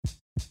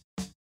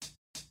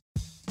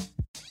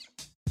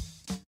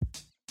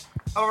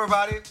Hello,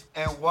 everybody,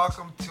 and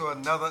welcome to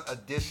another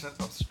edition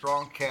of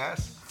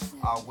StrongCast,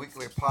 our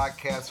weekly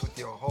podcast with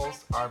your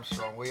host,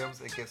 Armstrong Williams.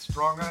 It gets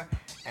stronger,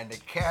 and the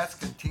cast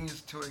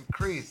continues to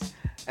increase.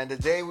 And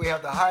today we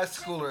have the high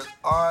schoolers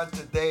on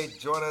today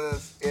joining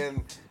us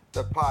in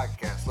the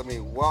podcast. Let me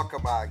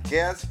welcome our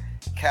guest,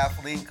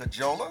 Kathleen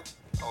Cajola.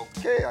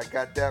 Okay, I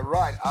got that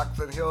right.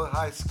 Oxford Hill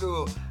High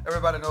School.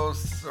 Everybody knows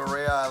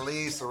Soraya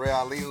Ali. Soraya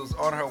Ali, who's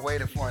on her way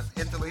to Florence,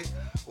 Italy,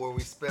 where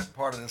we spent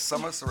part of the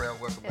summer. Soraya,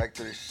 welcome back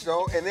to the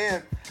show. And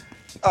then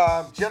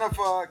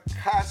Jennifer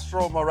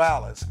Castro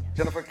Morales.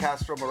 Jennifer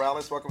Castro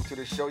Morales, welcome to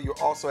the show.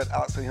 You're also at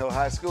Oxford Hill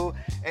High School.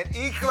 And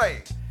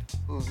Clay,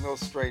 who's no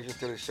stranger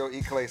to the show,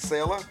 Clay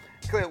Saylor.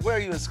 Clay, where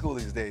are you in school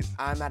these days?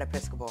 I'm at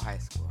Episcopal High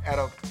School. At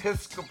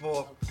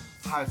Episcopal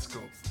High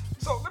School.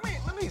 So let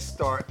me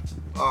start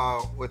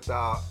with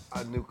our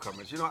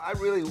newcomers. You know,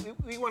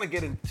 we want to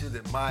get into the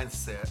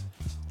mindset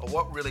of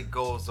what really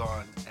goes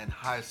on in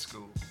high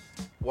school.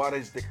 What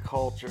is the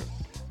culture?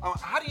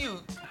 How do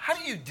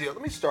you deal?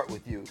 Let me start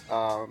with you,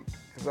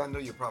 because I know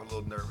you're probably a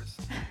little nervous,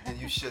 and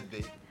you should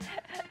be.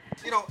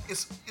 You know,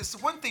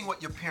 it's one thing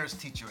what your parents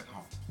teach you at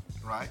home,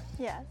 right?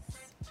 Yes.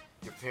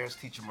 Your parents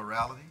teach you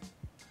morality,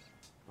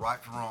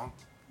 right from wrong.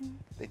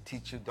 They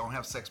teach you don't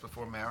have sex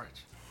before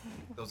marriage.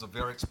 Those are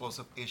very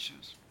explosive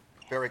issues.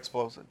 Very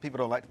explosive. People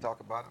don't like to talk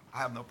about them. I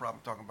have no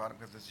problem talking about them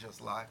because it's just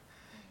life.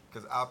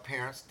 Because our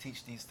parents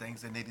teach these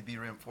things and they need to be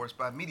reinforced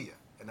by media.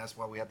 And that's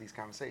why we have these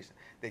conversations.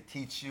 They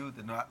teach you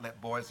to not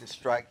let boys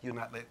distract you,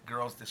 not let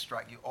girls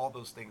distract you. All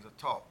those things are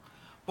taught.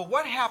 But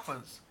what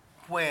happens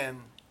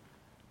when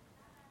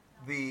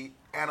the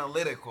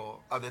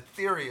analytical or the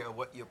theory of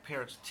what your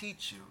parents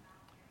teach you,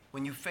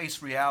 when you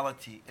face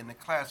reality in the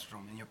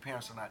classroom and your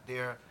parents are not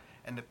there,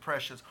 and the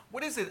pressures?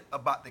 What is it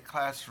about the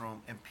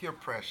classroom and peer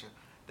pressure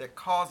that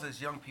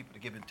causes young people to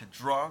give into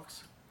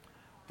drugs,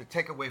 to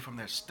take away from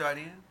their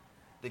studying,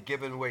 to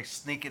giving away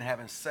sneaking,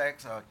 having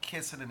sex, or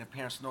kissing, and the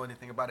parents know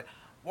anything about it?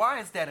 Why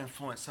is that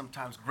influence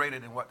sometimes greater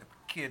than what the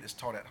kid is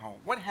taught at home?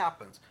 What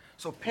happens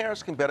so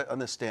parents can better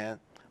understand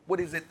what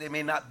is it they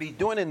may not be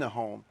doing in the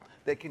home?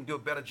 They can do a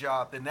better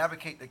job to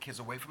navigate their kids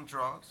away from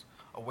drugs,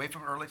 away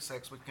from early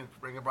sex, which can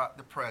bring about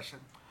depression,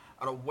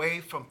 and away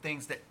from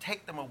things that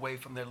take them away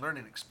from their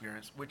learning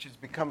experience, which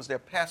becomes their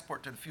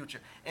passport to the future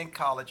in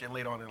college and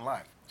later on in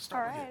life. All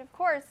right, of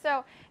course.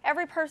 So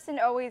every person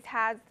always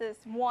has this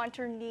want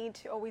or need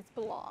to always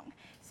belong.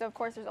 So of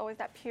course there's always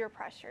that peer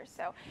pressure.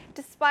 So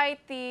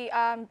despite the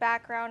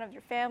background of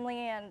your family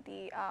and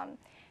the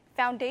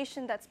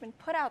foundation that's been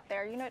put out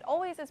there, you know, it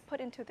always is put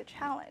into the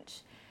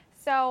challenge.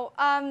 So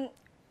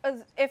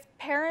if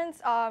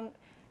parents,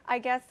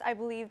 I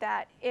believe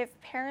that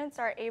if parents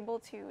are able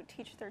to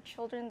teach their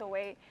children the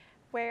way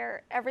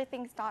where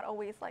everything's not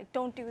always like,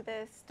 don't do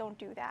this, don't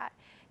do that,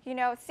 you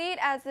know, see it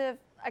as if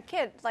a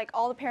kid, like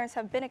all the parents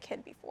have been a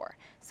kid before,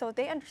 so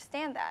they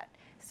understand that.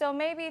 So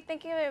maybe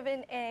thinking of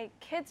it in a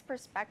kid's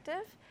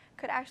perspective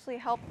could actually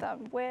help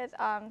them with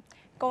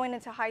going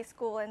into high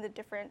school and the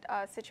different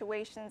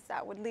situations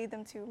that would lead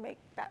them to make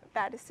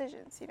bad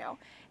decisions, you know.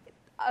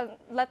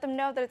 Let them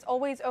know that it's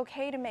always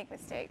okay to make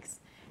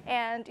mistakes.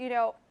 And, you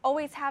know,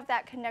 always have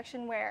that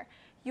connection where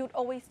you'd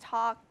always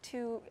talk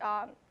to,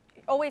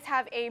 always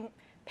have a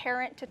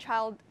parent to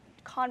child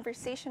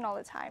conversation all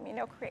the time, you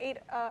know, create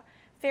a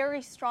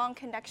very strong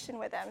connection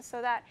with them so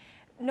that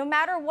no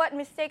matter what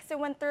mistakes they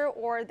went through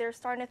or they're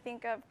starting to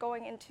think of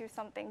going into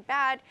something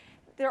bad,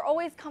 they're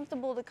always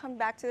comfortable to come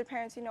back to their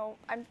parents, you know,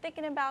 I'm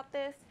thinking about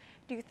this.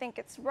 Do you think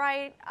it's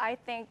right? I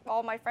think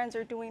all my friends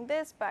are doing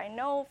this, but I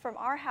know from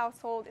our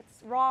household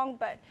it's wrong,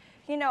 but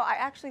you know, I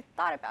actually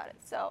thought about it.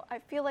 So I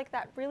feel like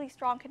that really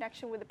strong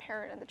connection with the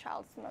parent and the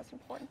child is the most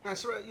important.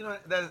 That's right. You know,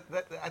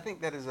 I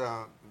think that is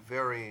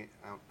very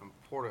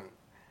important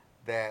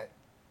that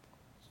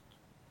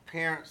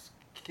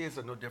kids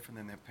are no different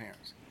than their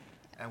parents.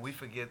 And we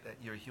forget that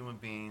you're human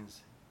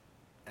beings,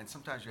 and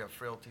sometimes you have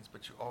frailties,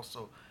 but you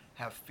also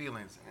have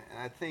feelings.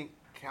 And I think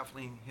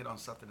Kathleen hit on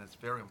something that's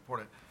very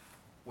important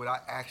without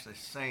actually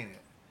saying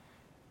it.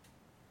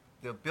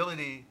 The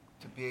ability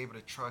to be able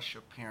to trust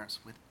your parents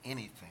with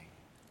anything,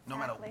 no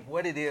matter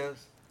what it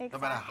is, no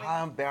matter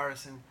how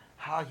embarrassing,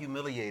 how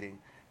humiliating,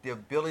 the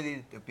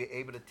ability to be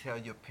able to tell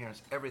your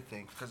parents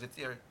everything. Because if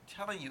you're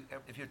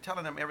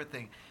telling them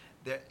everything,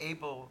 they're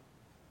able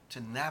to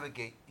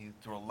navigate you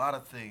through a lot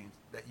of things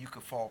that you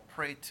could fall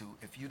prey to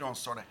if you don't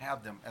sort of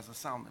have them as a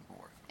sounding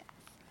board.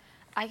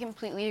 I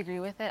completely agree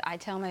with it. I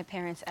tell my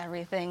parents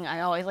everything. I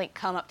always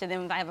come up to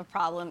them if I have a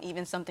problem,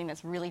 even something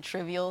that's really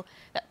trivial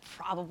that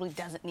probably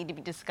doesn't need to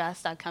be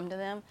discussed. I'll come to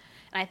them.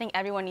 And I think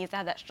everyone needs to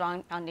have that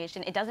strong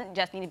foundation. It doesn't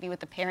just need to be with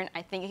the parent.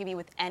 I think it can be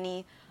with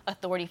any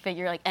authority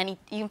figure, you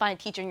can find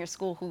a teacher in your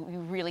school who you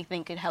really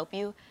think could help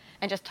you,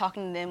 and just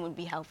talking to them would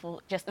be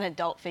helpful. Just an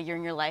adult figure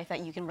in your life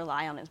that you can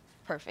rely on is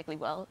perfectly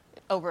well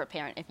over a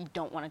parent if you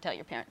don't want to tell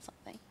your parents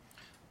something.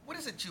 What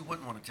is it you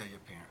wouldn't want to tell your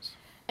parents?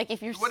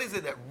 If you're What is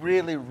it that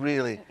really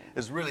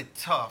is really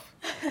tough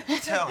to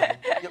tell them?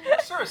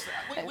 Seriously,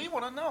 we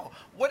want to know.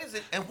 What is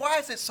it, and why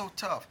is it so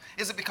tough?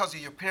 Is it because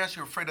of your parents,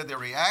 you're afraid of their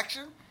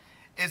reaction?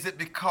 Is it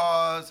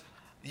because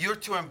you're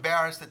too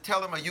embarrassed to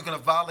tell them? Are you going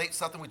to violate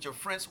something with your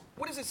friends?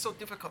 What is it so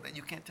difficult that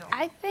you can't tell them?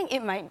 I think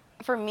it might,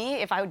 for me,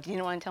 if I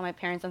didn't want to tell my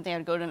parents something,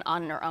 I'd go to an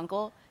aunt or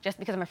uncle just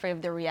because I'm afraid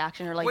of their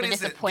reaction or like What the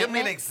is it? disappointment.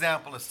 Give me an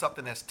example of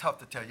something that's tough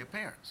to tell your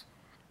parents.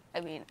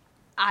 I mean,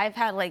 I've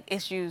had like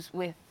issues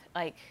with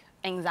like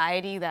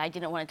anxiety that I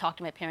didn't want to talk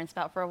to my parents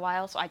about for a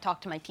while, so I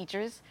talked to my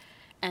teachers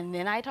and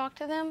then I talked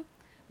to them,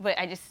 but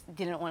I just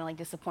didn't want to like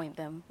disappoint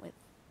them with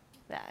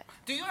that.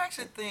 Do you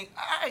actually think,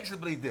 I actually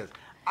believe this,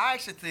 I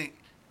actually think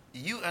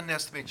you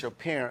underestimate your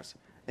parents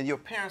and your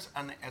parents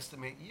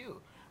underestimate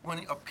you. When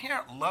a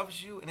parent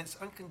loves you and it's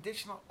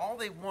unconditional, all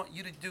they want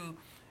you to do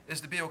is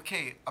to be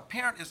okay. A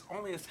parent is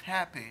only as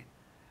happy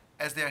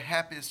as their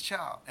happiest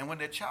child. And when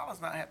their child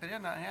is not happy, they're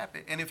not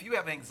happy. And if you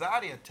have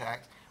anxiety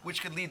attacks,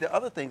 which could lead to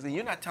other things, and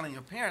you're not telling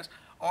your parents,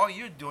 all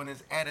you're doing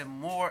is adding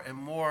more and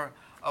more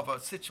of a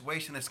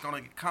situation that's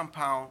going to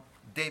compound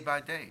day by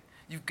day.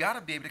 You've got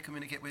to be able to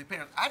communicate with your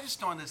parents. I just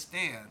don't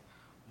understand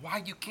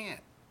why you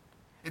can't.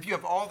 If you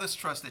have all this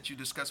trust that you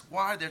discuss,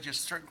 why are there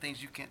just certain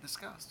things you can't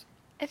discuss?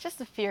 It's just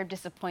the fear of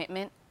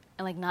disappointment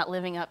and like not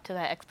living up to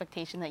that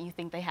expectation that you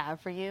think they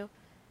have for you.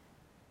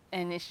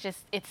 And it's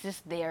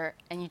just there,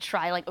 and you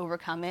try like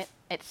overcome it.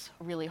 It's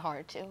really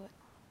hard to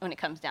when it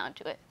comes down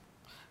to it.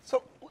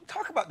 So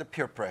talk about the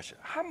peer pressure.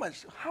 How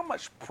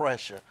much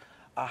pressure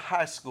are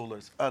high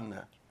schoolers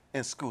under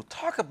in school?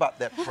 Talk about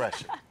that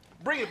pressure.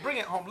 Bring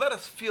it home. Let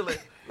us feel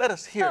it. Let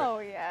us hear Oh,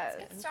 it. yes.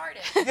 Let's get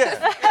started.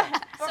 Yeah.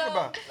 Talk So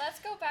about. let's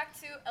go back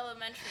to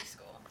elementary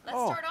school. Let's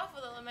Oh. start off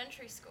with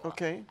elementary school.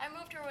 Okay. I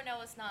moved here when I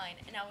was 9,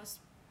 and I was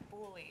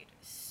bullied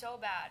so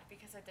bad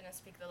because I didn't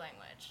speak the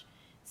language.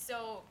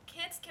 So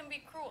kids can be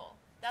cruel.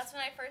 That's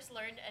when I first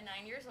learned at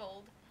 9 years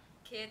old,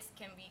 kids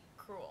can be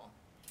cruel.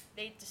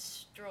 They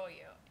destroy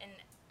you in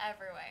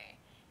every way.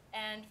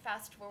 And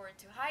fast forward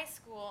to high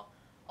school,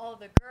 all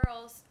the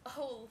girls,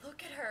 oh,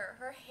 look at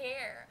her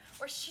hair,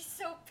 or she's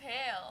so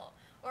pale,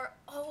 or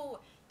oh,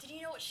 did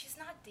you know what, she's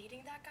not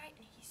dating that guy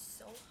and he's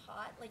so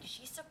hot, like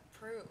she's a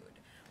prude.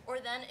 Or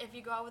then if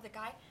you go out with a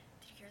guy,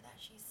 did you hear that,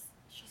 she's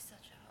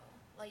such a hoe,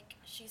 like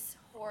she's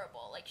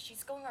horrible, like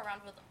she's going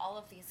around with all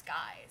of these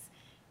guys,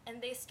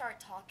 and they start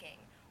talking.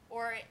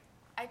 Or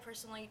I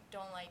personally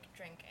don't like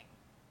drinking.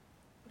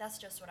 That's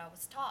just what I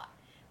was taught.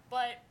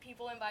 But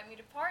people invite me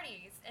to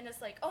parties, and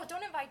it's like, oh,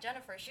 don't invite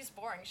Jennifer. She's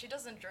boring. She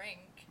doesn't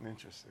drink.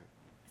 Interesting.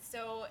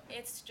 So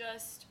it's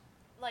just,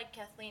 like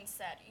Kathleen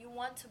said, you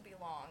want to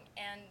belong.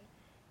 And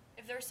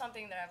if there's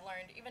something that I've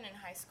learned, even in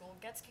high school,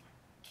 kids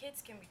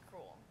can be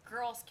cruel.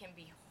 Girls can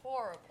be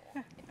horrible.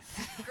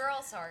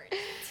 Girls are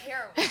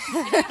terrible. And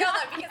I know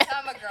that because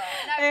I'm a girl,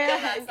 and I've been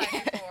on that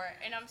side before.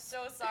 And I'm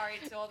so sorry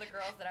to all the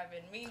girls that I've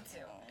been mean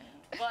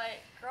to.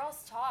 But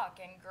girls talk,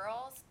 and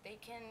girls, they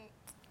can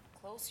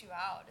close you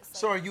out. It's like,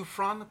 So are you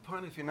frowned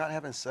upon if you're not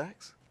having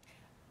sex?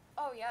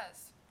 oh,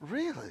 yes.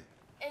 Really?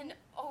 And,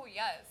 oh,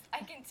 yes. I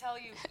can tell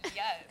you,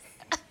 yes.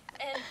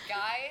 And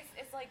guys,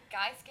 it's like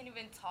guys can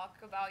even talk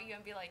about you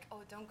and be like, oh,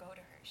 don't go to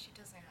her. She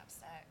doesn't have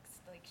sex.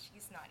 Like,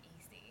 she's not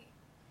easy.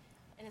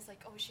 And it's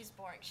like, oh, she's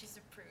boring. She's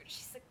a prude.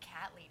 She's a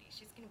cat lady.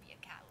 She's going to be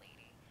a cat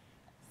lady.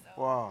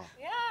 So, Wow.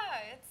 yeah,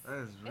 That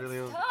is really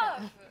it's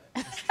tough.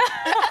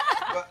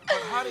 But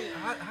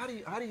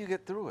how do you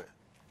get through it?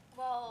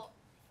 Well,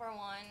 for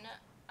one,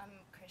 I'm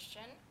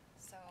Christian,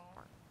 so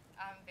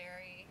I'm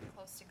very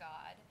close to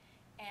God,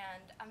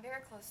 and I'm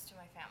very close to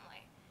my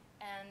family.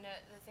 And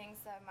the things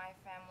that my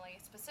family,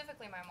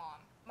 specifically my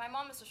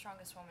mom is the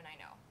strongest woman I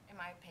know, in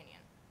my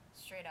opinion,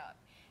 straight up.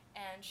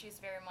 And she's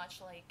very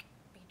much like,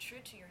 be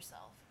true to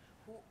yourself.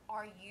 Who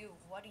are you?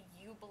 What do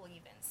you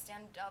believe in?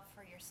 Stand up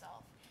for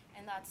yourself.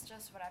 And that's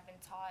just what I've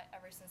been taught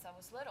ever since I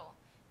was little.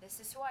 This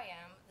is who I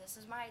am, this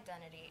is my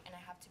identity, and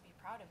I have to be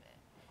proud of it.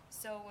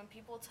 So when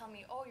people tell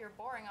me, oh, you're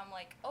boring, I'm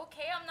like,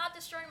 okay, I'm not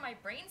destroying my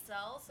brain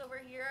cells over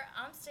here.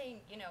 I'm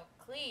staying,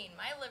 clean.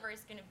 My liver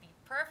is going to be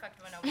perfect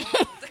when I'm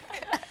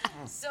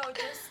old. So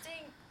just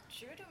staying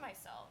true to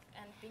myself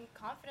and being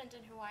confident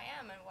in who I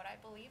am and what I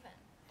believe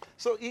in.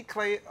 So, E.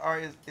 Clay,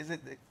 is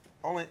it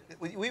only,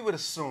 we would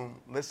assume,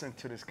 listening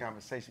to this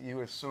conversation, you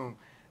would assume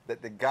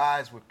that the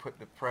guys would put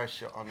the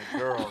pressure on the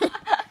girls.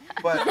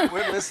 But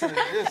we're listening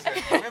to this,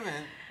 that women,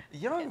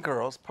 young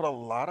girls, put a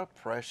lot of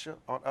pressure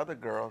on other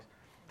girls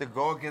to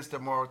go against their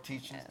moral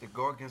teachings, to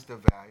go against their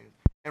values,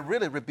 and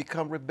really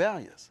become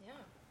rebellious. Yeah.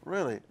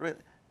 Really.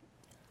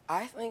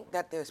 I think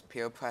that there's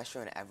peer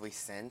pressure in every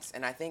sense,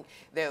 and I think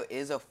there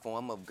is a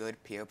form of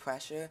good peer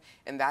pressure,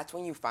 and that's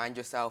when you find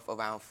yourself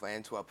around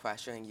friends who are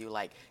pressuring you,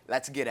 like,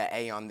 let's get an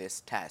A on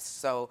this test.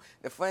 So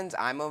the friends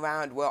I'm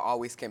around, we're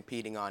always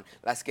competing on,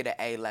 let's get an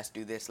A, let's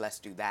do this, let's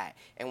do that.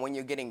 And when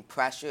you're getting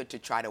pressured to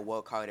try to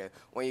work harder,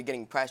 when you're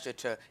getting pressured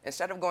to,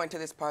 instead of going to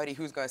this party,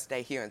 who's going to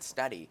stay here and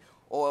study?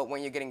 Or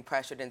when you're getting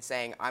pressured and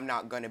saying, I'm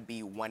not going to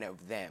be one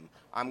of them,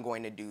 I'm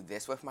going to do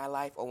this with my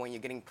life. Or when you're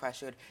getting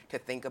pressured to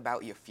think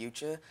about your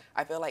future,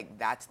 I feel like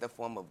that's the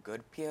form of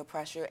good peer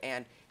pressure.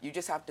 And you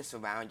just have to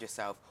surround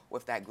yourself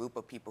with that group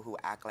of people who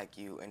act like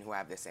you and who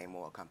have the same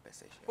moral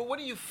compass as you. But what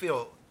do you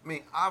feel? I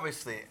mean,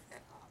 obviously,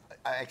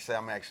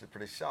 I'm actually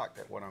pretty shocked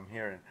at what I'm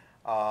hearing.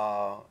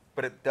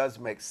 But it does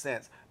make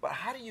sense. But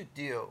how do you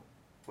deal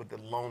with the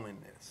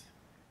loneliness?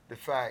 The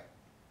fact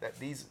that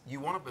you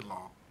want to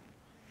belong,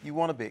 you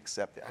want to be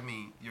accepted. I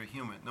mean, you're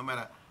human. No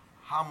matter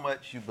how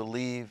much you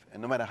believe,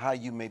 and no matter how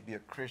you may be a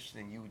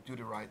Christian, you do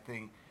the right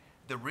thing,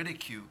 the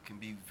ridicule can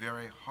be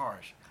very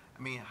harsh.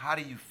 I mean, how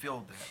do you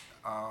feel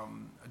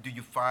that? Do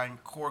you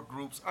find core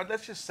groups? Or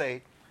let's just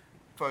say,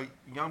 for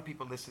young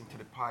people listening to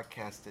the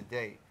podcast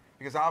today,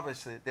 because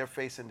obviously they're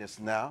facing this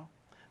now,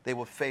 they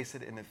will face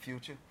it in the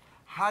future.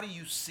 How do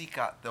you seek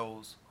out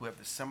those who have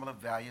the similar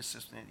value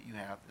system that you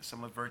have, the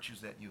similar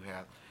virtues that you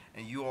have,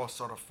 and you all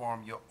sort of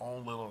form your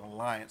own little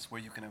alliance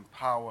where you can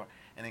empower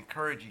and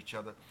encourage each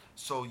other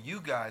so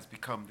you guys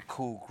become the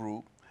cool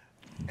group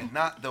and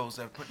not those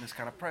that are putting this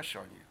kind of pressure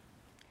on you?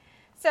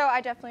 So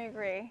I definitely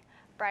agree,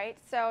 right?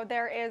 So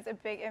there is a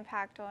big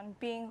impact on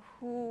being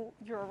who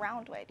you're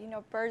around with. You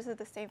know, birds of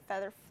the same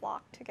feather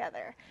flock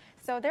together.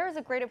 So there is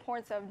a great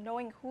importance of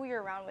knowing who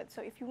you're around with.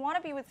 So if you want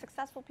to be with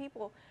successful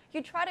people,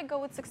 you try to go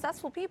with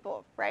successful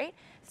people, right?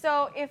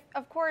 So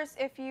of course,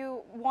 if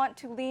you want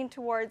to lean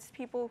towards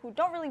people who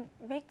don't really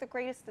make the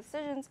greatest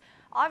decisions,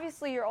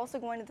 obviously you're also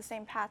going to the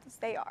same path as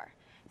they are.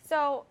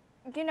 So,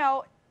 you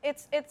know,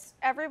 it's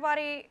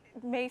everybody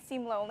may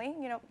seem lonely,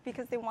 you know,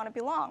 because they want to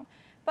belong.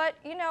 But,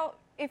 you know,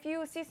 if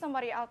you see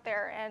somebody out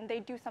there and they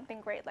do something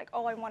great, like,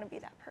 oh, I want to be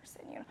that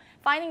person, you know,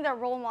 finding that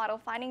role model,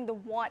 finding the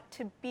want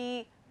to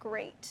be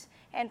great,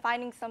 and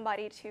finding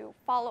somebody to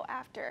follow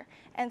after.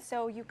 And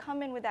so you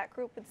come in with that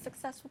group with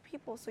successful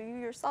people so you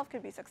yourself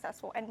can be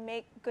successful and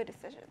make good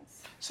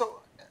decisions. So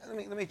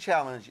let me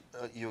challenge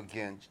you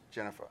again,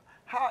 Jennifer.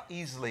 How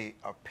easily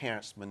are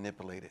parents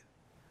manipulated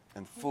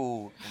and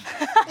fooled?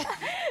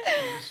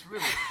 It's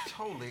really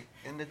totally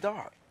in the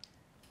dark.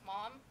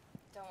 Mom,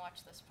 don't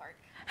watch this part.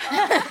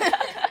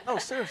 No,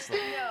 seriously.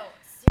 No,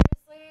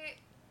 seriously,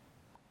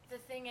 the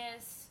thing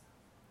is,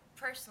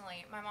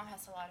 personally, my mom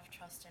has a lot of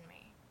trust in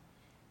me.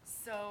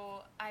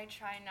 So I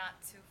try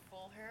not to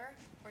fool her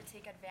or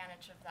take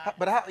advantage of that.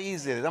 But how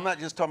easy is it? I'm not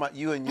just talking about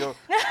you and your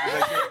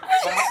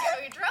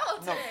We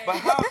drilled no, today. but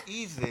how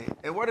easy,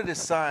 and what are the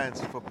signs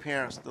for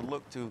parents to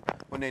look to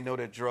when they know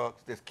that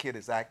this kid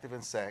is active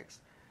in sex,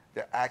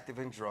 they're active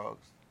in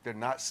drugs, they're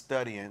not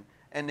studying,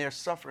 and they're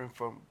suffering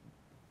from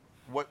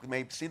what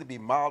may seem to be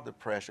mild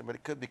depression, but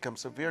it could become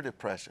severe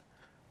depression?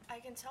 I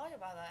can tell you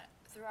about that.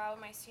 Throughout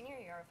my senior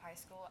year of high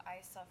school, I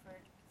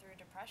suffered through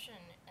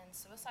depression and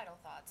suicidal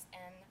thoughts,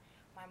 and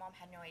my mom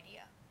had no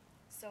idea.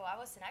 So I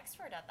was an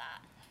expert at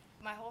that.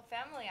 My whole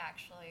family,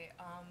 actually,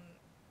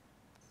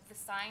 the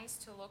signs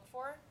to look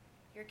for,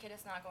 your kid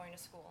is not going to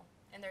school,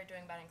 and they're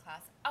doing bad in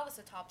class. I was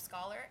a top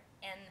scholar,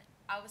 and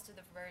I was to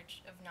the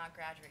verge of not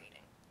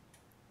graduating.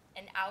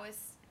 And I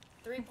was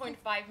 3.5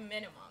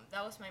 minimum.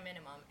 That was my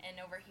minimum. And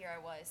over here I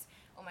was,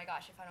 oh my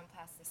gosh, if I don't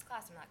pass this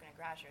class, I'm not going to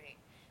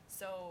graduate.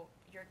 So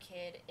your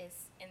kid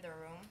is in the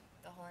room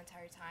the whole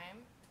entire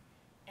time,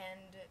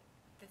 and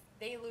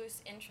they lose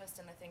interest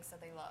in the things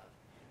that they love.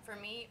 For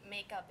me,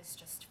 makeup is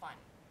just fun.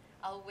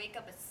 I'll wake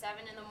up at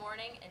 7 in the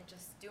morning and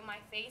just do my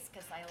face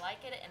because I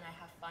like it and I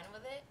have fun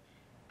with it.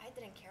 I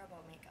didn't care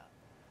about makeup.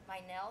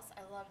 My nails,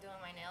 I love doing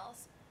my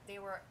nails. They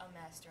were a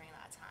mess during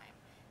that time.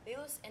 They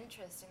lose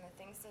interest in the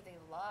things that they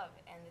love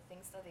and the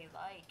things that they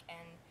like,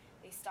 and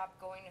they stop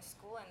going to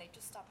school and they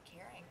just stop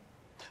caring.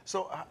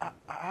 So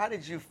how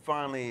did you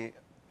finally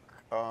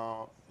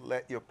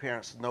let your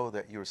parents know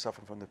that you were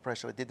suffering from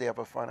depression, or did they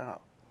ever find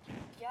out?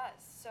 Yes,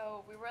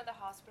 so we were at the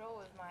hospital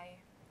with my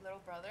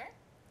little brother,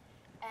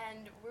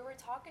 and we were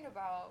talking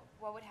about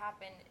what would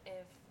happen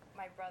if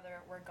my brother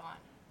were gone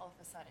all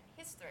of a sudden.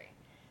 He's 3,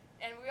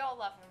 and we all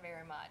love him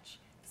very much.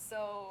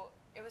 So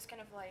it was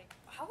kind of like,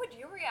 how would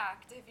you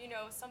react if, you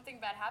know, something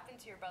bad happened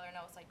to your brother? And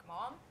I was like,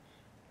 Mom,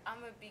 I'm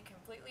going to be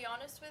completely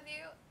honest with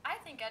you. I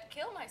think I'd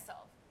kill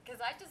myself because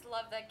I just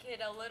love that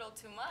kid a little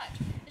too much.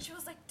 And she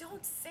was like,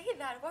 don't say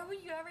that. Why would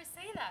you ever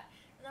say that?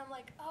 And I'm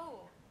like,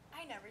 oh,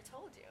 I never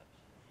told you.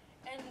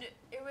 And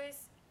it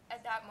was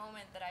at that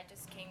moment that I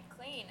just came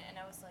clean. And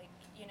I was like,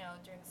 you know,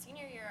 during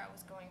senior year, I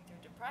was going through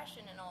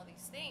depression and all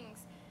these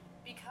things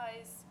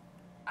because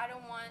I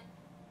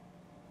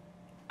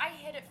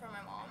hid it from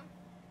my mom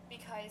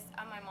because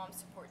I'm my mom's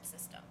support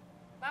system.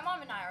 My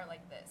mom and I are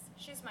like this.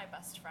 She's my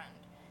best friend.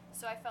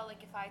 So I felt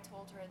like if I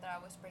told her that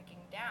I was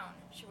breaking down,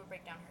 she would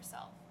break down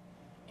herself.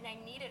 And I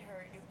needed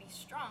her to be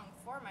strong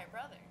for my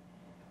brother.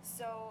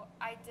 So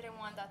I didn't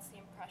want that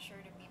same pressure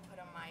to be put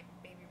on my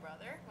baby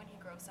brother when he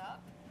grows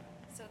up.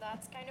 So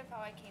that's kind of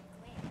how I came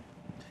clean.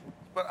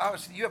 But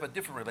obviously you have a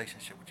different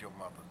relationship with your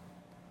mother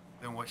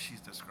than what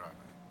she's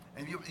describing.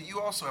 And you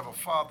also have a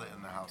father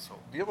in the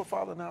household. Do you have a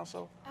father in the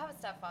household? I have a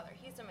stepfather.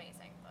 He's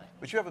amazing.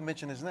 But you haven't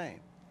mentioned his name.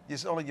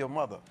 It's only your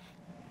mother.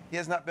 He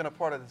has not been a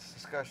part of this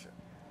discussion.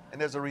 And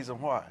there's a reason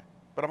why.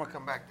 But I'm going to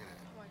come back to that.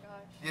 Oh my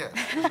gosh.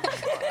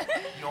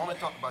 Yes. You only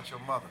talk about your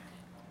mother.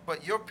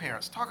 But your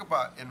parents, talk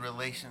about in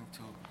relation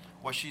to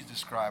what she's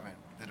describing,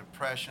 the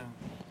depression,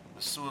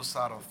 the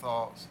suicidal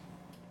thoughts.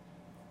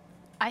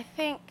 I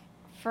think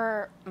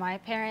for my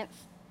parents,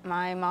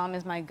 My mom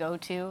is my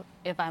go-to.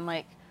 If I'm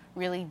like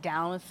really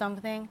down with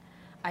something,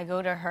 I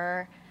go to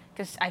her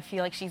because I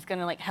feel like she's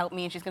gonna like help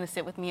me and she's gonna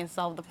sit with me and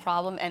solve the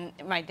problem. And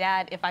my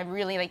dad, if I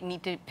really like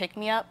need to pick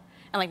me up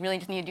and like really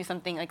just need to do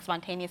something like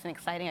spontaneous and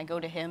exciting, I go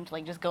to him to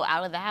like just go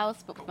out of the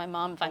house. But with my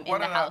mom, if I'm in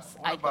the house,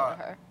 I go to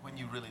her. When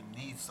you really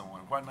need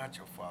someone, why not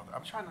your father?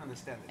 I'm trying to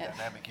understand the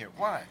dynamic here.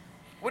 Why?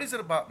 What is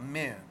it about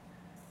men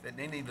that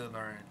they need to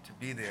learn to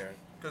be there?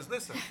 Because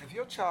listen, if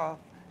your child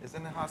is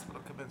in the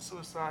hospital committing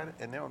suicide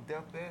and they're on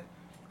deathbed,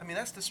 I mean,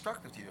 that's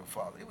destructive to your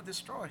father. It would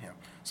destroy him.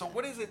 So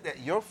what is it that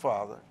your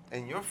father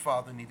and your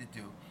father need to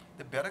do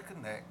to better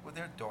connect with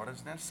their daughters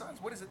and their sons?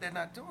 What is it they're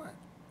not doing?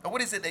 Or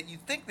what is it that you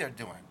think they're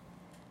doing?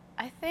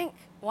 I think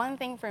one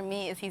thing for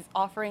me is he's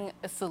offering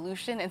a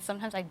solution, and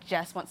sometimes I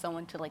just want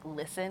someone to like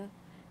listen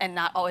and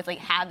not always like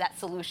have that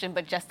solution,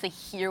 but just to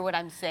hear what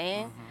I'm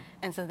saying. Mm-hmm.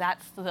 And so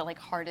that's the like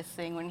hardest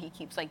thing when he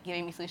keeps like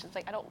giving me solutions.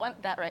 Like, I don't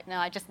want that right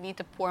now. I just need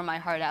to pour my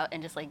heart out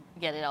and just like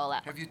get it all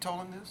out. Have you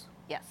told him this?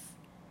 Yes.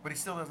 But he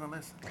still doesn't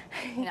listen.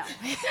 No.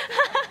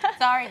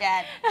 Sorry,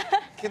 Dad.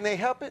 Can they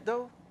help it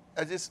though?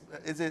 Obviously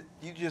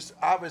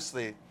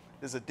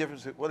there's a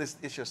difference.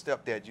 It's your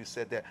stepdad, you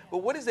said that. But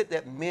what is it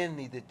that men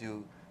need to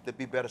do to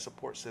be better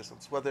support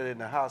systems, whether in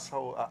the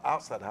household or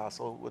outside the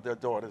household with their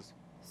daughters?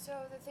 So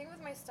the thing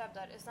with my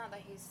stepdad is not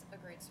that he's a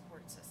great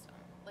support system.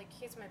 Like,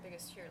 he's my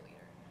biggest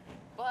cheerleader.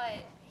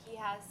 But he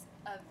has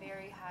a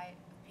very high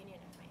opinion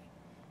of me.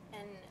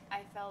 And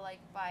I felt like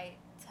by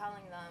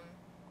telling them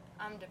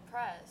I'm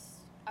depressed,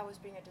 I was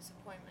being a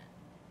disappointment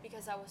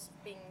because I was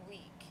being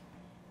weak.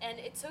 And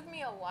it took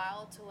me a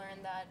while to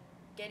learn that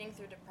getting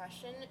through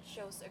depression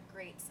shows a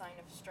great sign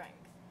of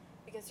strength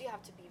because you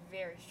have to be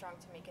very strong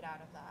to make it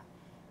out of that.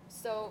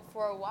 So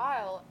for a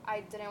while,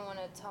 I didn't want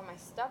to tell my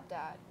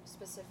stepdad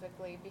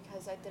specifically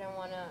because I didn't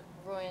want to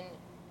ruin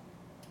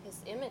his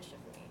image of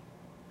me.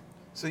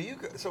 So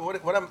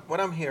what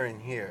I'm hearing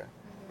here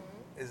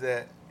is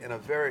that in a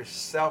very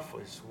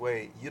selfish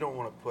way, you don't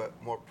want to put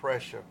more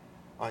pressure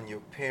on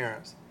your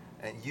parents,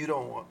 and you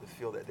don't want to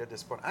feel that they're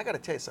disappointed. I got to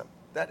tell you something.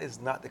 That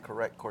is not the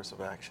correct course of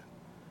action.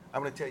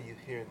 I'm going to tell you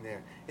here and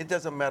there. It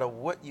doesn't matter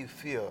what you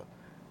feel.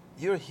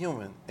 You're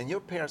human, and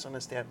your parents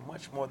understand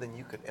much more than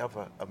you could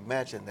ever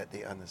imagine that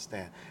they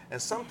understand.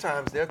 And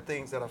sometimes there are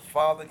things that a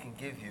father can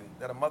give you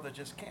that a mother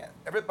just can't.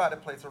 Everybody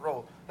plays a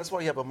role. That's why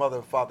you have a mother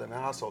and father in the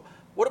household.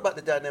 What about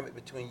the dynamic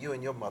between you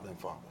and your mother and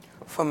father?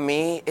 For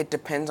me, it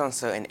depends on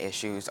certain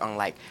issues, on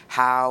like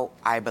how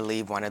I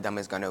believe one of them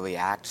is going to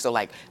react. So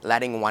like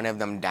letting one of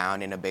them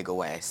down in a bigger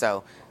way.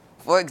 So,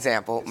 for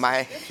example,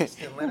 I'm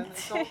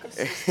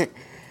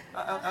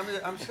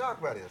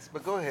shocked by this,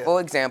 but go ahead.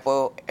 For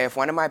example, if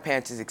one of my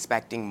parents is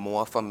expecting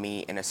more from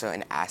me in a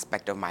certain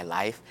aspect of my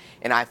life,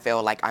 and I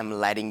feel like I'm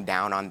letting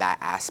down on that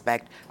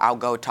aspect, I'll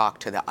go talk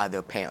to the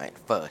other parent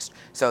first,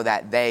 so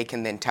that they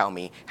can then tell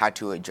me how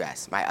to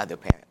address my other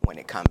parent when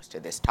it comes to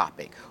this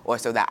topic, or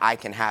so that I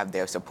can have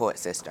their support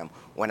system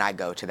when I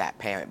go to that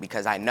parent,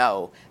 because I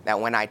know that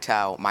when I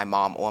tell my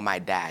mom or my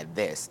dad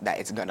this, that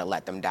it's gonna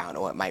let them down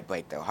or it might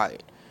break their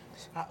heart.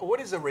 What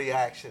is the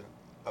reaction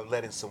of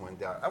letting someone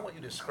down? I want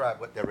you to describe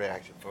what their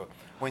reaction for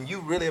when you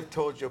really have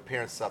told your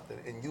parents something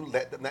and you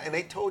let them down, and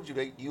they told you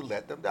that you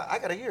let them down. I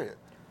gotta hear it.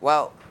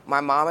 Well, my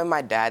mom and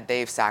my dad,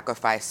 they've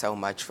sacrificed so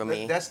much for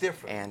me. That's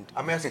different. And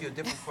I'm asking you a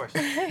different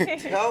question.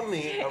 Tell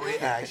me a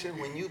reaction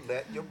when you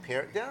let your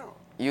parent down.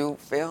 You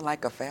feel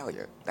like a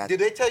failure. Did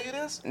they tell you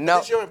this? No.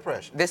 This is your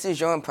impression? This is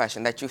your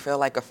impression, that you feel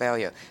like a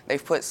failure.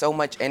 They've put so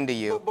much into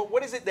you. But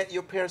what is it that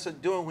your parents are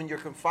doing when you're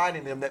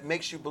confiding in them that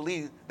makes you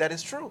believe that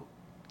it's true?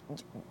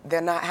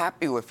 They're not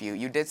happy with you.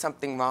 You did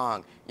something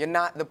wrong. You're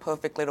not the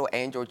perfect little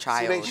angel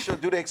child.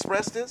 Do they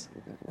express this?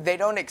 They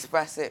don't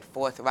express it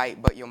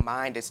forthright, but your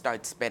mind, it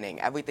starts spinning.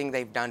 Everything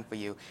they've done for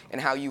you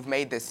and how you've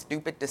made this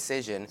stupid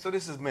decision. So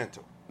this is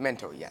mental?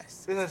 Mental,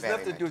 yes. It has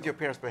nothing to do with your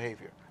parents'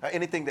 behavior,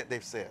 anything that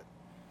they've said?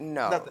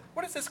 No. Nothing.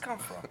 Where does this come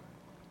from?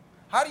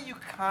 How do you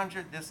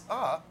conjure this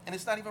up and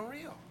it's not even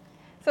real?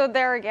 So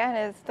there again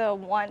is the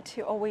want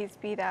to always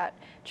be that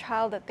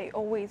child that they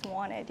always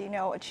wanted,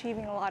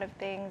 achieving a lot of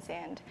things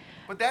and.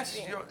 But that's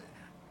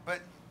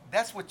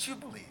what you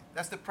believe.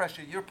 That's the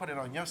pressure you're putting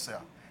on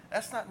yourself.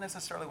 That's not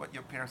necessarily what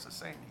your parents are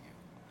saying to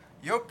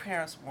you. Your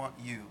parents want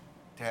you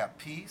to have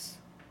peace.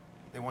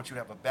 They want you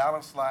to have a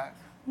balanced life.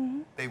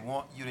 Mm-hmm. They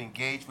want you to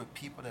engage with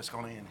people that's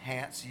going to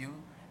enhance you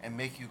and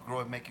make you grow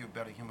and make you a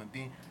better human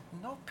being.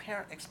 No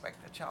parent expects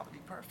their child to be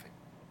perfect,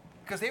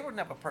 because they were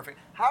never perfect.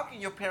 How can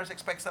your parents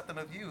expect something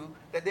of you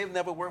that they've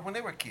never were when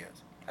they were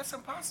kids? That's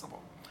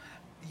impossible.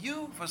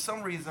 You, for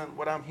some reason,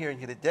 what I'm hearing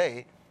here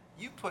today,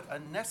 you put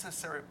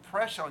unnecessary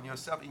pressure on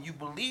yourself and you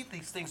believe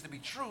these things to be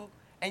true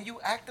and you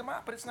act them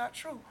out, but it's not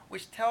true,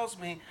 which tells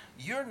me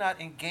you're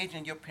not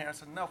engaging your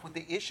parents enough with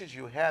the issues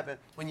you're having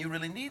when you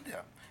really need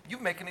them. You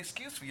make an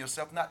excuse for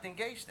yourself not to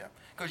engage them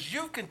because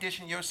you've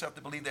conditioned yourself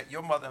to believe that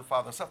your mother and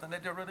father are something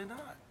that they're really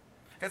not.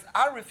 Because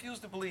I refuse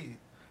to believe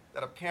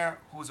that a parent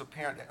who is a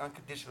parent that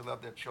unconditionally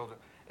loves their children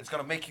is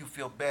going to make you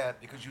feel bad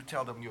because you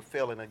tell them you're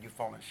failing and you're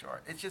falling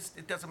short.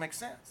 It doesn't make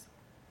sense.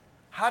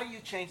 How do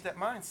you change that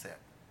mindset?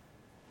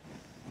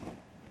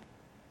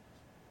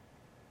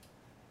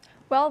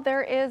 Well,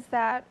 there is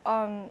that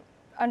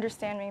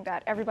understanding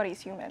that everybody's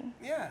human.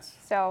 Yes.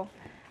 So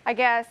I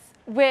guess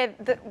with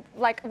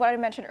like what I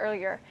mentioned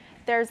earlier,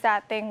 there's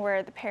that thing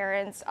where the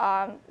parents,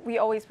 we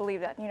always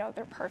believe that,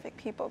 they're perfect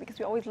people because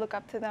we always look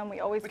up to them.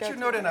 We always But go you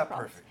through know they're their not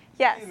problems. perfect.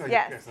 Yes, You know your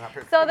yes. parents are not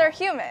perfect. So Come they're on.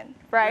 human,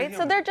 right? They're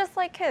So they're just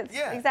like kids.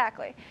 Yeah.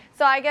 Exactly.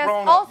 So I guess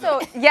Grown up, also,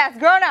 yes,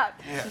 grown up.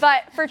 Yeah.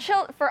 But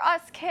for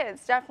us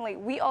kids, definitely,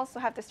 we also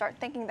have to start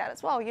thinking that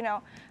as well.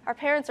 Our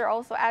parents are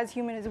also as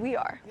human as we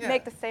are. Yeah.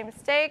 Make the same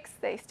mistakes.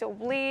 They still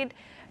bleed,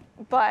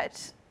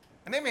 but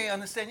And they may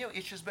understand your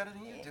issues better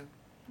than you do.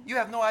 You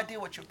have no idea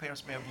what your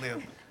parents may have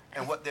lived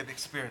and what they've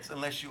experienced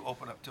unless you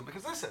open up to them.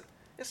 Because listen,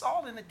 it's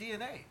all in the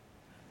DNA.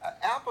 An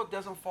apple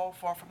doesn't fall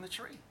far from the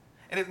tree.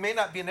 And it may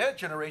not be in their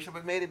generation, but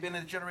it may have been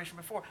in the generation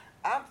before.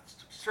 I'm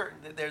certain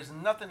that there's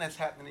nothing that's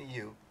happening to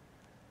you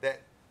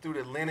that through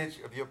the lineage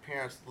of your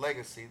parents'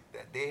 legacy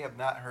that they have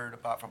not heard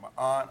about from an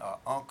aunt or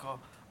uncle,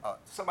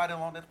 somebody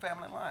along the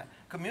family line.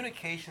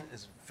 Communication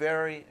is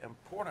very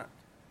important.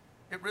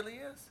 It really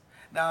is.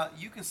 Now,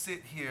 you can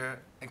sit here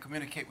and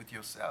communicate with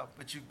yourself,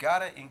 but you got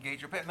to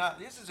engage your parents. Now,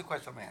 this is a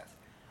question I'm going to ask.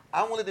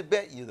 I wanted to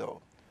bet you,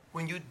 though,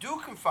 when you do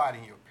confide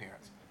in your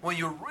parents, when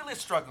you're really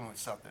struggling with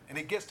something, and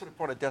it gets to the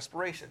point of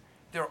desperation,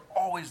 they're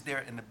always there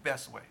in the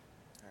best way.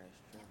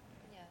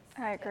 Yes.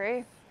 I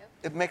agree.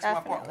 It makes my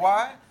point. Definitely.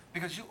 Why?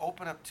 Because you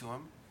open up to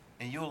them,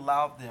 and you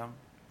allow them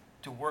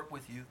to work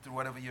with you through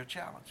whatever you're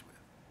challenged with.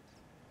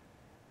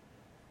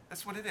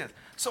 That's what it is.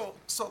 So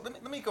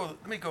let me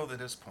go to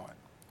this point,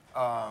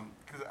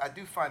 because I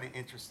do find it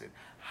interesting.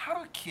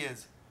 How do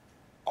kids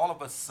all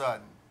of a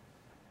sudden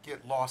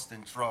get lost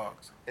in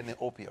drugs and the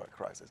opioid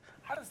crisis?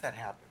 How does that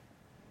happen?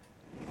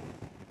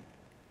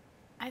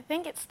 I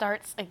think it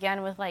starts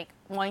again with like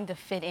wanting to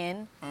fit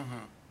in. Mm-hmm.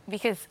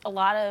 Because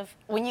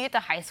when you get to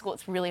high school,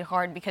 it's really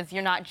hard because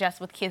you're not just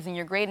with kids in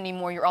your grade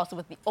anymore, you're also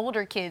with the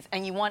older kids,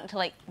 and you want to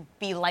like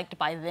be liked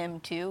by them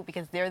too,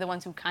 because they're the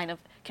ones who kind of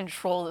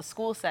control the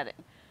school setting.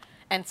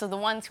 And so the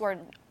ones who are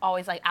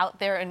always like out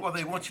there and Well,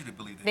 they want you to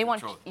believe They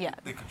want- control. yeah.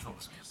 They control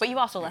the school. but you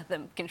also Yeah. let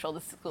them control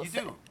the school You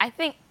setting. do. I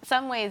think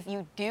some ways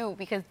you do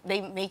because they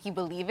make you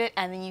believe it,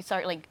 and then you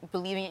start like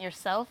believing it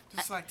yourself.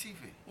 Just like TV.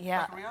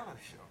 Yeah. Like a reality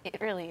show.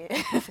 It really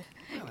is.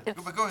 Really?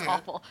 It's But go ahead.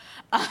 awful.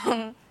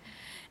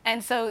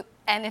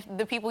 And if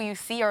the people you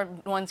see are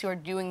the ones who are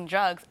doing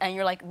drugs and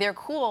you're like, they're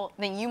cool,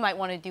 then you might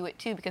want to do it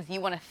too because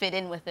you want to fit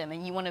in with them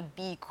and you want to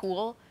be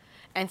cool.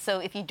 And so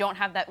if you don't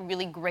have that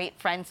really great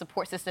friend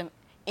support system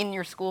in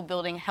your school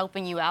building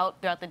helping you out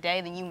throughout the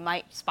day, then you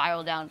might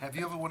spiral down. Have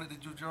you ever wanted to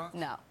do drugs?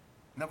 No.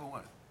 Never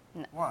wanted?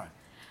 No. Why?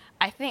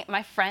 I think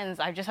my friends,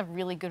 I just have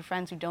really good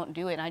friends who don't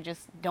do it, and I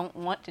just don't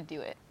want to do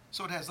it.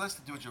 So it has less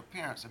to do with your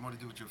parents and more to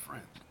do with your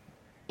friends.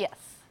 Yes.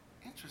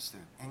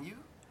 Interesting. And you?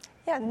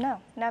 Yeah,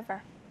 no,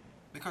 never.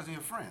 Because of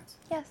your friends.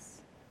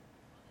 Yes.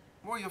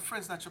 More your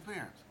friends, not your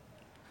parents.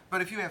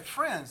 But if you have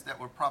friends that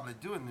were probably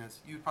doing this,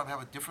 you'd probably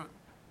have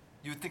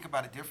you would think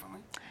about it differently?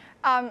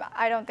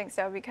 I don't think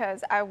so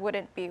because I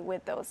wouldn't be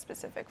with those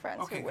specific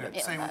friends Okay, who would have good.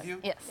 done Same that. with you?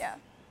 Yes. Yeah.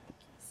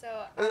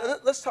 So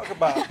Let's talk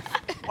about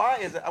why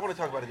is it? I want to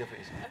talk about a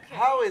different issue. Okay.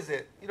 How is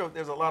it?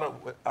 There's a lot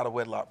of out of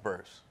wedlock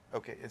births.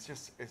 Okay, it's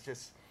just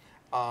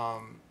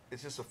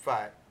a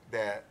fact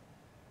that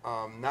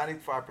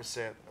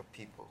 95% of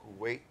people who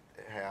wait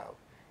to have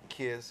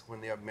kids when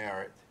they are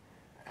married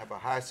have a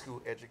high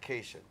school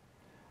education.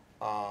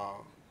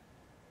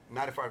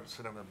 95%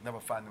 of them never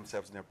find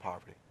themselves in their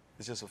poverty.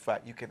 It's just a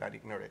fact. You cannot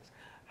ignore this.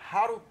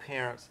 How do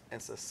parents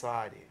and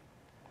society?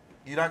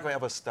 You're not going to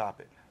ever stop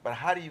it. But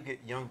how do you get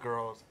young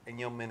girls and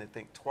young men to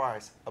think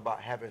twice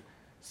about having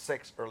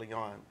sex early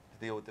on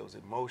to deal with those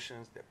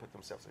emotions that put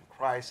themselves in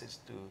crisis,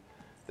 through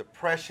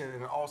depression,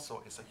 and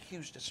also it's a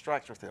huge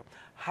distraction for them.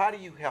 How do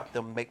you help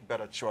them make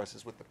better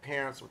choices with the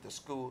parents, with the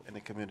school, and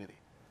the community?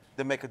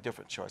 To make a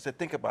different choice. To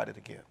think about it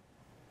again.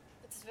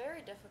 it's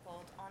very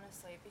difficult,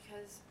 honestly,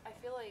 because I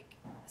feel like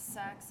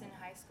sex in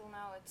high school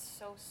now, it's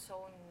so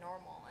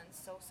normal and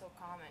so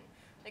common.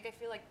 Like, I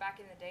feel like back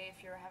in the day,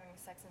 if you were having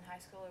sex in high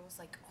school, it was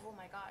like, oh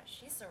my gosh,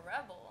 she's a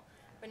rebel.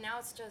 But now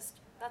it's just,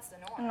 that's the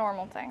norm. A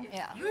normal thing. If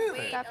Yeah. you Really?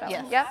 wait Definitely.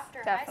 until Yes,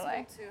 after definitely.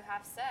 high school to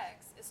have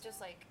sex, it's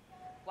just like,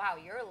 wow,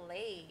 you're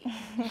late.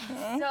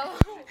 So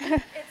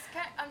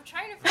I'm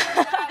trying to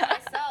figure that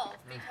out myself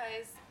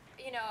because,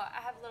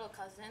 I have little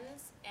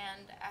cousins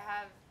and I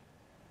have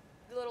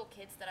little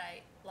kids that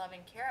I love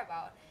and care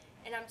about.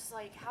 And I'm just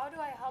like, how do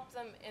I help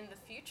them in the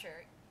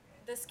future?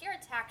 The scare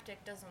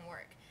tactic doesn't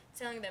work.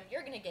 Telling them,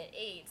 you're going to get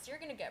AIDS, you're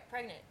going to get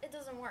pregnant, it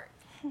doesn't work.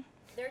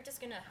 They're just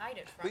going to hide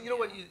it from But you know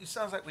what? It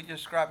sounds like what you're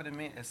describing to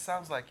me. It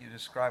sounds like you're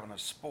describing a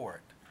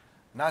sport,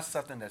 not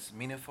something that's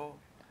meaningful,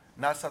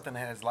 not something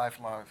that has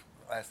lifelong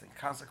lasting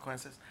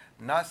consequences,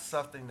 not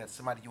something that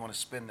somebody you want to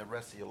spend the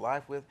rest of your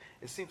life with.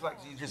 It seems like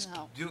you just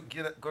No.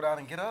 go down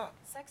and get up.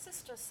 Sex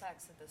is just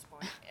sex at this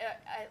point.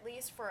 At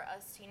least for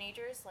us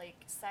teenagers, like,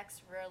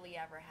 sex rarely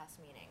ever has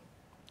meaning.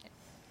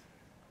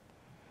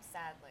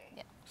 Sadly.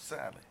 Yeah.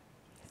 Sadly,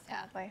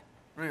 Sadly.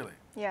 really.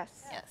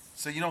 Yes. Yes.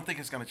 So you don't think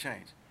it's going to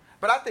change?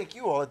 But I think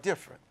you all are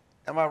different.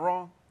 Am I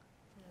wrong?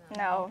 No.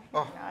 No.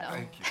 Oh, not.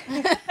 thank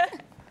you.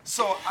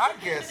 So I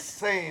guess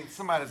saying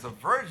somebody's a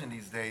virgin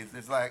these days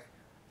is like,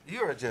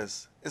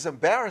 it's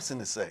embarrassing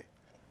to say.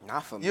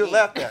 Not for me. You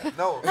left that.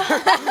 No.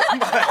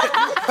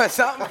 For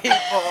some people.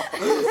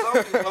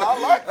 I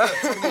like that.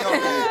 To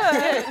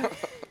me,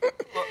 okay.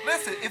 Well,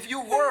 listen, if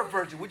you were a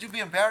virgin, would you be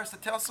embarrassed to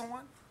tell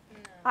someone?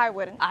 I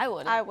wouldn't. I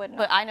wouldn't. I would not.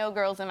 But I know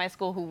girls in my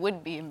school who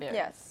would be embarrassed.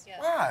 Yes. Yes.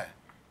 Why?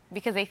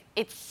 Because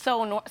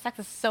sex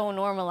is so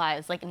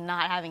normalized. Like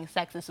not having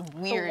sex is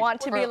weird. You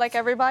want to be like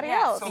everybody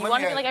else. So- You let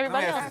wanna me be like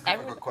everybody let me else. ask you a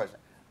Everyone- quick question.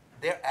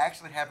 They're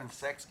actually having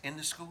sex in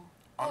the school?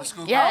 On the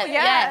school Yes, grounds?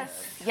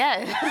 yes,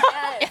 yes.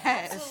 Yes,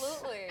 Yes.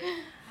 absolutely.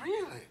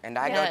 Really? And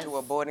I Yes. go to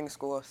a boarding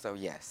school, so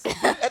yes.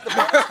 At the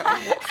bottom?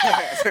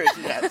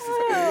 Yes.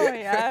 Oh,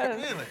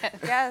 yes. Really?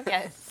 Yes.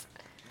 Yes.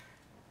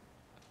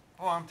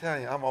 Oh, I'm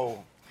telling you, I'm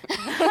old.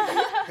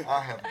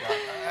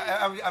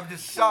 I'm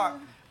just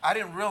shocked. I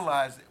didn't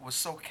realize it was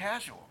so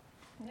casual.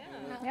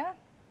 Yeah.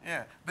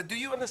 Yeah. But do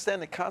you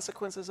understand the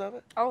consequences of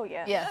it? Oh,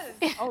 yes.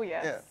 Yes. Oh,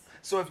 yes. Yeah.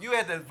 So if you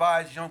had to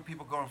advise young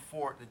people going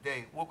forward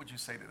today, what would you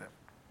say to them?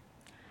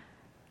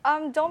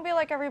 Don't be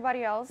like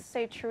everybody else.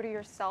 Stay true to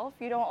yourself.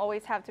 You don't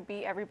always have to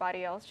be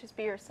everybody else. Just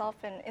be yourself.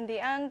 And in the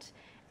end,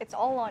 it's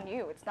all on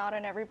you. It's not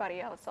on everybody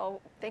else.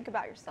 So think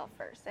about yourself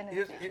first. And in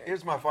the future.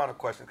 Here's my final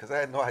question, because I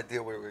had no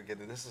idea where we were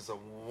getting. This is a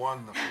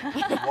wonderful,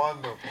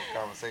 wonderful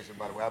conversation,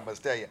 by the way. I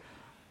must tell you.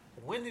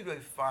 When do they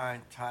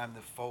find time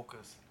to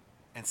focus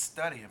and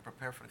study and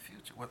prepare for the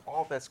future with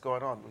all that's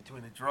going on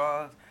between the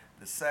drugs,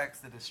 the sex,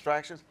 the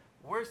distractions?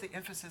 Where's the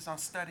emphasis on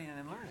studying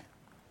and learning?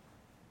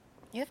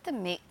 You have to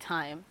make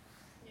time.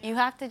 You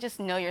have to just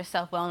know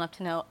yourself well enough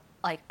to know,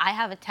 like, I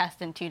have a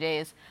test in 2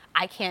 days.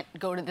 I can't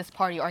go to this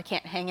party or I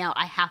can't hang out.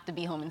 I have to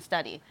be home and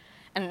study.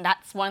 And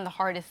that's one of the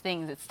hardest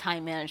things. It's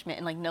time management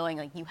and like knowing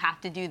like you have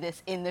to do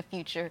this in the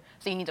future.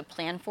 So you need to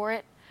plan for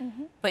it.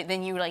 Mm-hmm. But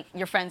then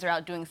your friends are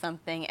out doing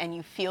something and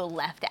you feel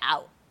left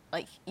out.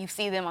 Like you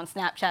see them on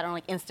Snapchat or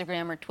like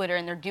Instagram or Twitter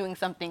and they're doing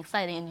something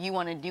exciting and you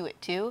want to do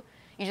it too.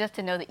 You just have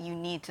to know that you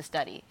need to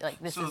study. Like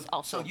this is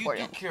also important.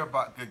 So you do care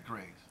about good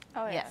grades.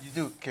 Oh, yes. Yes.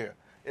 You do care.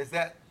 Is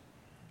that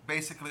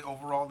basically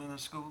overall in the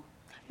school?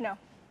 No.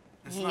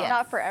 It's Yes.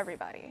 Not for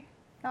everybody.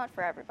 Not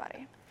for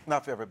everybody.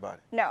 Not for everybody.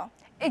 No.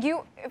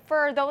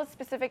 For those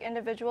specific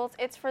individuals,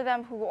 it's for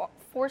them who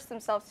force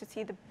themselves to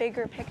see the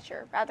bigger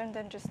picture rather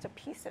than just a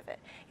piece of it.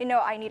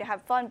 I need to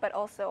have fun, but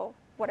also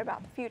what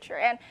about the future?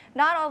 And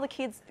not all the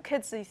kids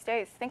these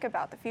days think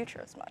about the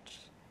future as much.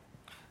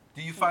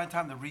 Do you find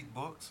time to read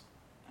books?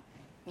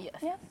 Yes.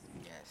 Yes.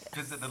 Yes.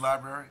 Visit the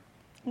library?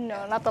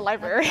 No, not the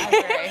library.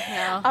 Library,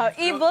 no.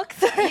 E-books.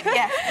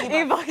 Yes.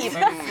 E-books. Do you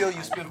feel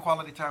you spend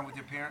quality time with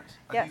your parents?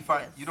 Or Yeah.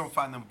 you don't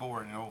find them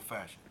boring and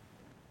old-fashioned?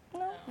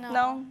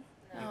 No.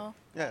 No.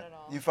 Yeah. at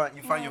all. You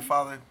find your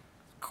father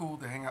cool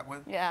to hang out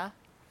with? Yeah.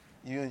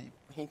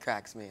 He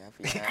cracks me up.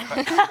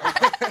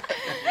 Yeah.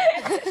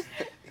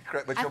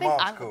 But I your think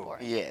mom's I'm cool.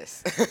 boring.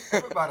 Yes.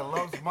 Everybody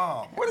loves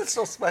mom. What is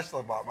so special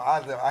about mom? I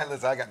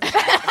got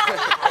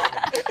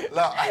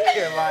no, I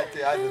can't lie to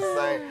you. I just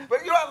say. But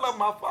I love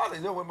my father.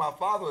 When my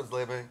father was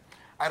living,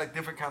 I had a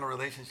different kind of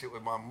relationship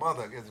with my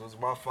mother. It was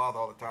my father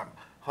all the time.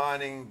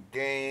 Hunting,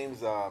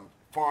 games,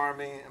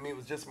 farming. I mean, it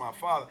was just my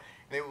father.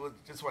 And it was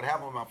just what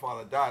happened when my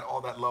father died.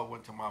 All that love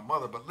went to my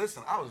mother. But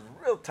listen, I was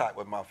real tight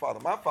with my father.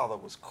 My father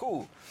was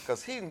cool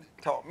because he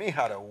taught me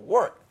how to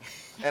work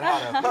and how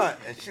to hunt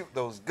and shoot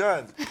those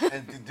guns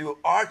and to do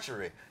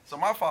archery. So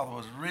my father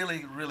was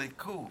really, really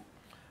cool.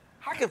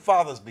 How can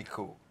fathers be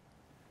cool?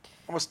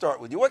 I'm going to start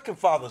with you. What can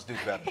fathers do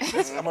better? I'm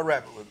going to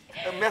wrap it with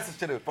a message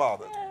to the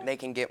father. They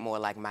can get more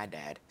like my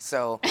dad.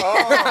 So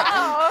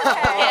Oh,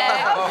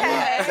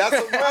 okay. That's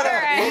a winner.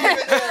 All Leave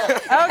it there.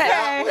 Okay.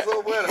 That was a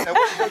winner. And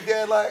what's your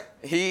dad like?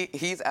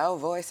 he's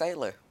Elroy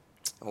Sailor,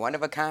 one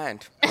of a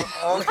kind. Okay.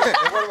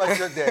 And what about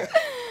your dad?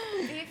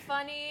 Be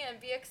funny and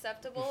be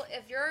acceptable.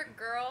 If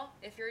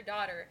your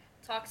daughter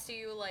talks to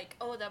you like,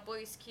 oh, that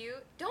boy's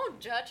cute, don't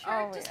judge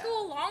her. Oh, Just yeah.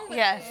 go along with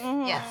Yes.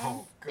 it. Yes.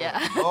 Oh, good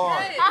Yeah. Lord.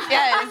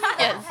 Yes.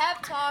 Yes.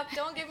 Pep talk.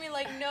 Don't give me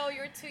like, no,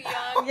 you're too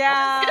young.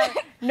 Yeah.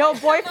 No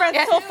boyfriend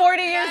till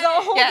 40 years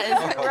old.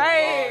 Yes.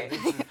 Right.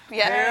 Oh, Lord,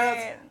 Yeah.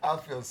 Parents, I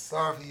feel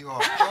sorry for you all.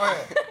 Go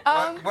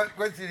ahead.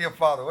 What's in your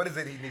father? What is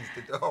it he needs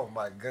to do? Oh,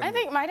 my goodness. I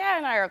think my dad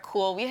and I are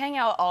cool. We hang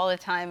out all the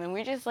time, and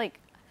we just like,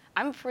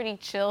 I'm pretty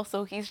chill,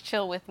 so he's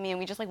chill with me, and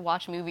we just like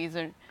watch movies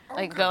or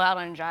like go out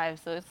on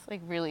drives. So it's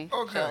like really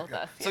chill with Okay.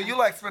 us. So yeah. you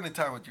like spending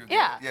time with your dad?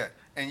 Yeah. Yeah.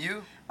 And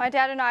you? My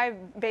dad and I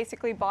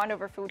basically bond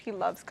over food. He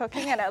loves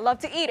cooking, and I love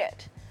to eat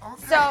it.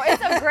 Okay. So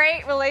it's a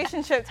great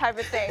relationship type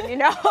of thing,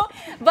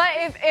 But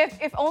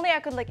if only I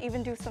could like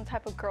even do some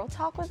type of girl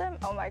talk with him,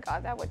 oh my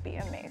God, that would be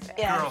amazing.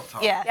 Yeah. Girl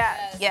talk. Yeah.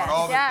 Yes. Yeah. With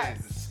all the Yes.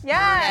 things. The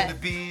Yes. birds and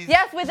the bees.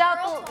 Yes, without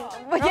Girl the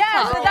talk. but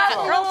yes, talk. without Girl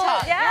the talk. little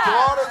talk. yeah.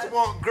 Daughters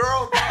want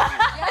girl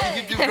talk. And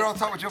you do girl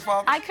talk with your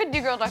father? I could do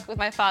girl talk with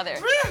my father.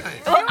 Really?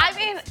 Well, I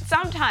mean,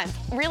 sometimes.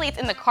 Really, it's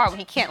in the car when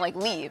he can't like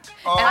leave.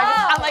 Oh. And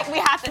I'm like, we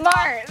have to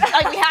Smart. talk.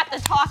 Like we have to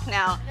talk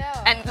now.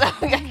 Yeah. And so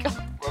we gotta go.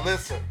 Well,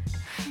 listen.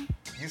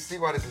 You see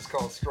why this is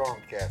called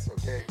StrongCast,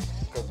 okay?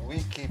 Because we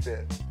keep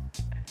it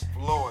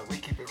flowing. We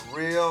keep it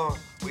real.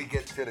 We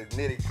get to the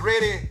nitty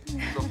gritty.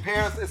 So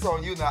parents, it's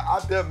on you now.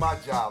 I did my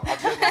job. I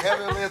did the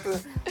heavy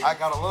lifting. I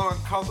got a little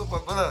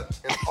uncomfortable, but look,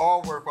 it's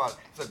all worthwhile.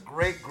 It's a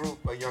great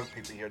group of young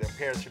people here. Their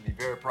parents should be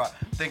very proud.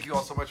 Thank you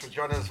all so much for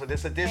joining us for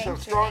this edition of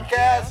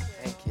StrongCast.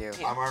 Thank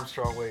you. I'm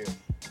Armstrong Williams.